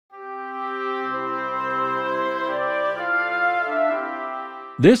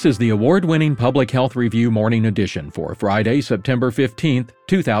This is the award-winning Public Health Review Morning Edition for Friday, September 15th,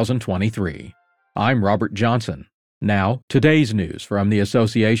 2023. I'm Robert Johnson. Now, today's news from the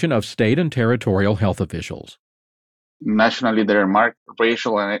Association of State and Territorial Health Officials. Nationally, there are marked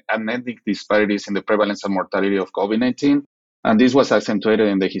racial and ethnic disparities in the prevalence and mortality of COVID-19, and this was accentuated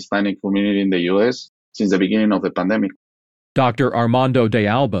in the Hispanic community in the U.S. since the beginning of the pandemic. Dr. Armando de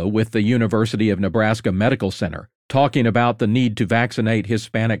Alba with the University of Nebraska Medical Center talking about the need to vaccinate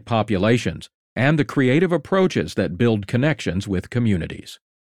Hispanic populations and the creative approaches that build connections with communities.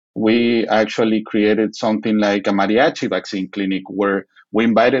 We actually created something like a mariachi vaccine clinic where we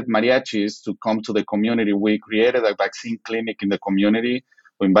invited mariachis to come to the community. We created a vaccine clinic in the community.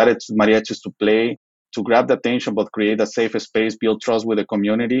 We invited mariachis to play, to grab the attention, but create a safe space, build trust with the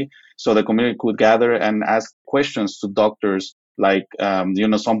community so the community could gather and ask questions to doctors like,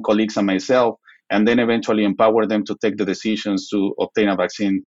 some colleagues and myself, and then eventually empower them to take the decisions to obtain a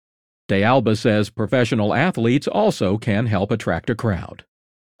vaccine. De Alba says professional athletes also can help attract a crowd.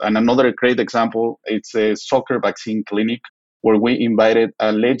 And another great example, it's a soccer vaccine clinic where we invited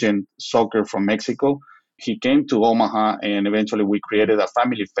a legend soccer from Mexico. He came to Omaha and eventually we created a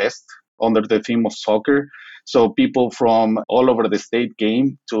family fest under the theme of soccer. So people from all over the state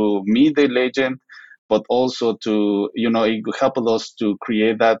came to meet the legend, but also to, it helped us to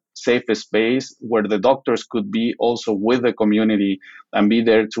create that safe space where the doctors could be also with the community and be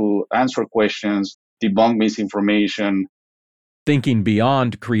there to answer questions, debunk misinformation. Thinking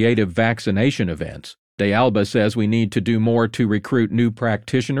beyond creative vaccination events, De Alba says we need to do more to recruit new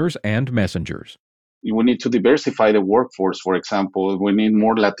practitioners and messengers. We need to diversify the workforce, for example. We need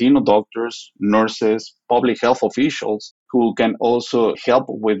more Latino doctors, nurses, public health officials who can also help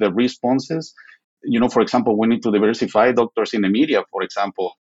with the responses. For example, we need to diversify doctors in the media, for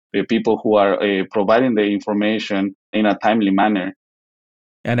example, the people who are providing the information in a timely manner.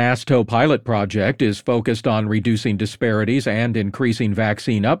 An ASTO pilot project is focused on reducing disparities and increasing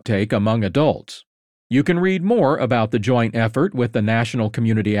vaccine uptake among adults. You can read more about the joint effort with the National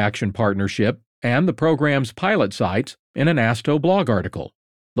Community Action Partnership and the program's pilot sites in an ASTO blog article.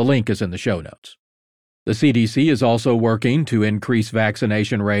 The link is in the show notes. The CDC is also working to increase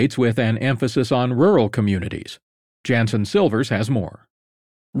vaccination rates with an emphasis on rural communities. Jansen Silvers has more.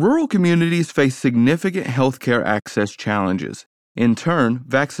 Rural communities face significant healthcare access challenges. In turn,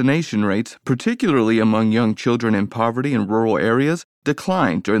 vaccination rates, particularly among young children in poverty in rural areas,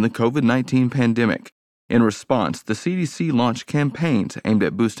 declined during the COVID-19 pandemic. In response, the CDC launched campaigns aimed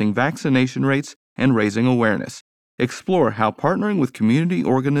at boosting vaccination rates and raising awareness. Explore how partnering with community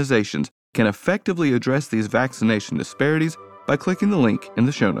organizations can effectively address these vaccination disparities by clicking the link in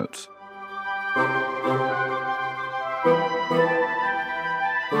the show notes.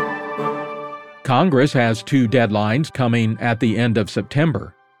 Congress has two deadlines coming at the end of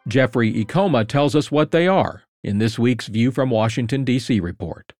September. Jeffrey Ikoma tells us what they are in this week's View from Washington, D.C.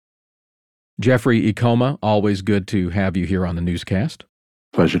 report. Jeffrey Ikoma, always good to have you here on the newscast.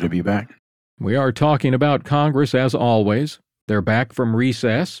 Pleasure to be back. We are talking about Congress as always. They're back from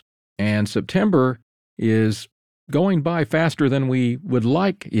recess, and September is going by faster than we would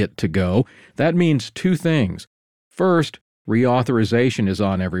like it to go. That means two things. First, reauthorization is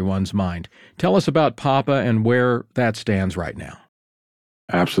on everyone's mind. Tell us about PAPA and where that stands right now.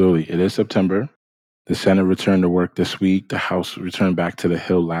 Absolutely. It is September. The Senate returned to work this week. The House returned back to the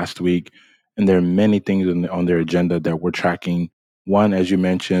Hill last week. And there are many things on their agenda that we're tracking. One, as you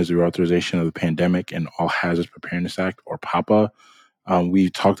mentioned, is the reauthorization of the Pandemic and All Hazards Preparedness Act, or PAPA. We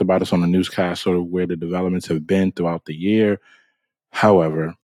talked about this on the newscast, sort of where the developments have been throughout the year.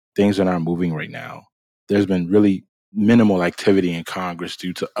 However, things are not moving right now. There's been really minimal activity in Congress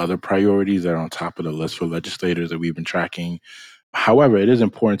due to other priorities that are on top of the list for legislators that we've been tracking. However, it is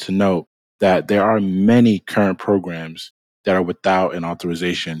important to note that there are many current programs that are without an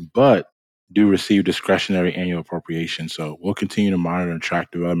authorization, but do receive discretionary annual appropriations. So we'll continue to monitor and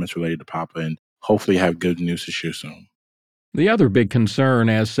track developments related to PAPA and hopefully have good news to share soon. The other big concern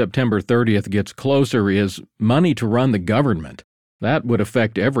as September 30th gets closer is money to run the government. That would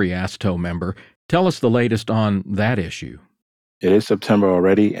affect every ASTO member. Tell us the latest on that issue. It is September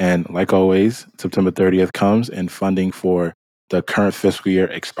already, and like always, September 30th comes and funding for the current fiscal year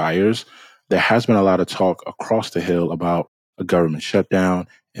expires. There has been a lot of talk across the Hill about a government shutdown,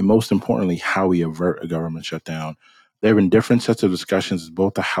 and most importantly, how we avert a government shutdown. There have been different sets of discussions in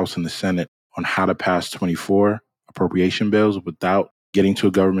both the House and the Senate on how to pass 24 appropriation bills without getting to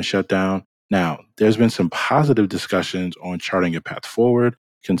a government shutdown. Now, there's been some positive discussions on charting a path forward,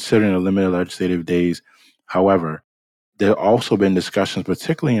 considering the limited legislative days. However, there have also been discussions,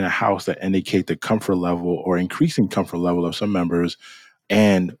 particularly in the House, that indicate the comfort level or increasing comfort level of some members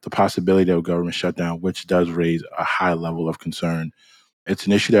and the possibility of a government shutdown, which does raise a high level of concern. It's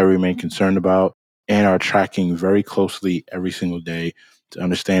an issue that we remain concerned about and are tracking very closely every single day to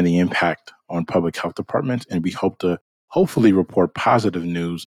understand the impact on public health departments. And we hope to hopefully report positive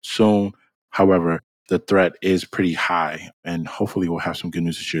news soon. However, the threat is pretty high, and hopefully we'll have some good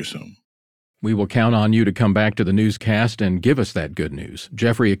news to share soon. We will count on you to come back to the newscast and give us that good news.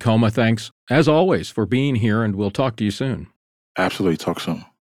 Jeffrey Acoma, thanks, as always, for being here, and we'll talk to you soon. Absolutely. Talk soon.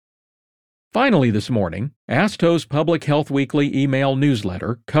 Finally this morning, ASTO's Public Health Weekly email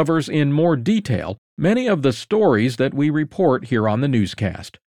newsletter covers in more detail many of the stories that we report here on the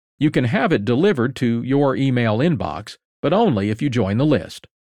newscast. You can have it delivered to your email inbox, but only if you join the list.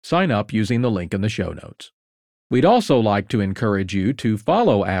 Sign up using the link in the show notes. We'd also like to encourage you to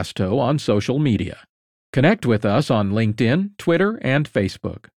follow ASTO on social media. Connect with us on LinkedIn, Twitter, and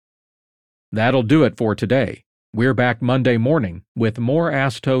Facebook. That'll do it for today. We're back Monday morning with more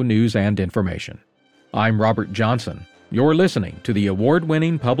ASTO news and information. I'm Robert Johnson. You're listening to the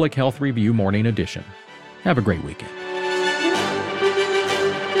award-winning Public Health Review Morning Edition. Have a great weekend.